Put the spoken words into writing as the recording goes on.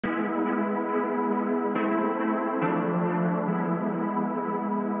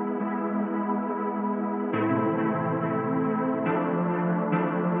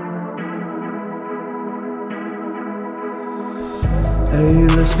Hey,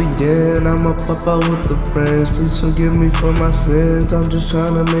 let's begin. I'ma pop out with the friends. Please forgive me for my sins. I'm just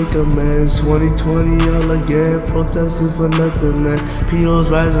trying to make amends. 2020 all again. Protesting for nothing, man. P.O.'s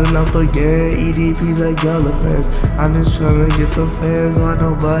rising up again. EDP's like y'all are fans. I'm just trying to get some fans. Why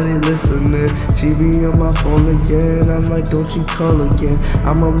nobody listening? She be on my phone again. I'm like, don't you call again.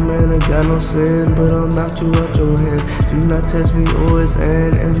 I'm a man, I got no sin, but I'll knock you out your hand. Do not test me,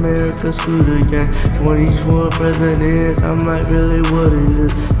 OSN. America screwed again. 24 presidents. I'm like, really, what is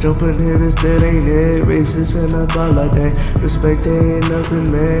this? Jumping here instead, ain't it? Racist and about like that. Respect ain't nothing,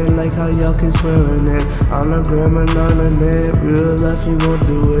 man. Like how y'all can swear in that. On the gram and on the net. Real life, you won't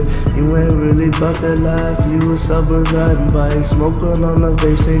do it. You ain't really about that life. You a suburb riding bike. Smoking on the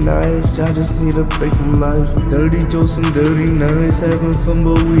vape, say nice. Y'all just need a break from life. Dirty jokes and dirty nights. Having fun,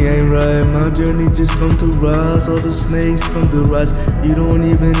 but we ain't right. My journey just come to rise. All the snakes come to rise. You don't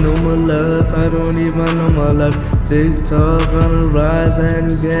even know my life. I don't even know my life. TikTok on the rise, I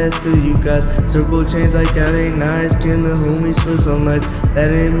new gas to you guys. Circle chains like that ain't nice. Killing homies for some nights.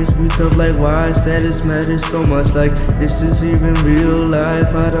 That ain't makes me tough like why. Status matters so much like this is even real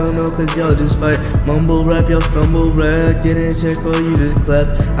life. I don't know cause y'all just fight. Mumble rap, y'all stumble rap. Get in check or you just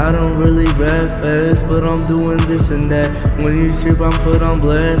clapped. I don't really rap fast, but I'm doing this and that. When you trip, I'm put on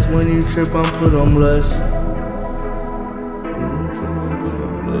blast. When you trip, I'm put on blast.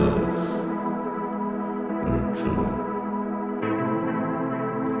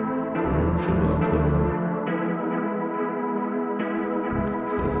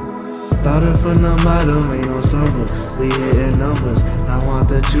 Started from the bottom, ain't no slumber. We hitting numbers. I want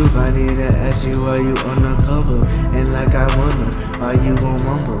the truth, I need to ask you why you undercover. And like I wonder, why you gon'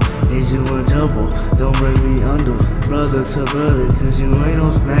 mumble? Is you in trouble? Don't bring me under. Brother to brother, cause you ain't no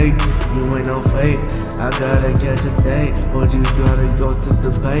snake, you ain't no fake. I gotta catch a date, or you gotta go to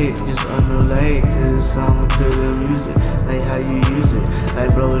debate. Just underlay to the song, to the music. Like how you use it,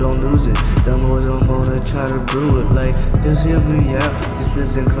 like bro don't lose it. The more don't wanna try to brew it. Like just hear me out, just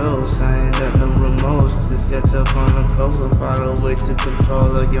listen close. I ain't got no remorse, just catch up on the coast. And find a way to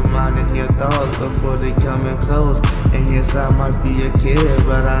control of your mind and your thoughts before they come in close. And yes, I might be a kid,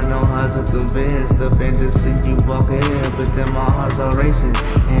 but I know how to convince the fantasy you walk in. But then my hearts are racing,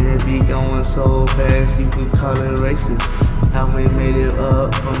 and it be going so fast you could call it racist. How we made it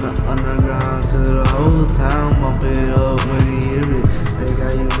up from the underground to the whole town, bump it up when you hear it. They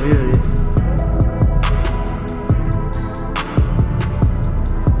got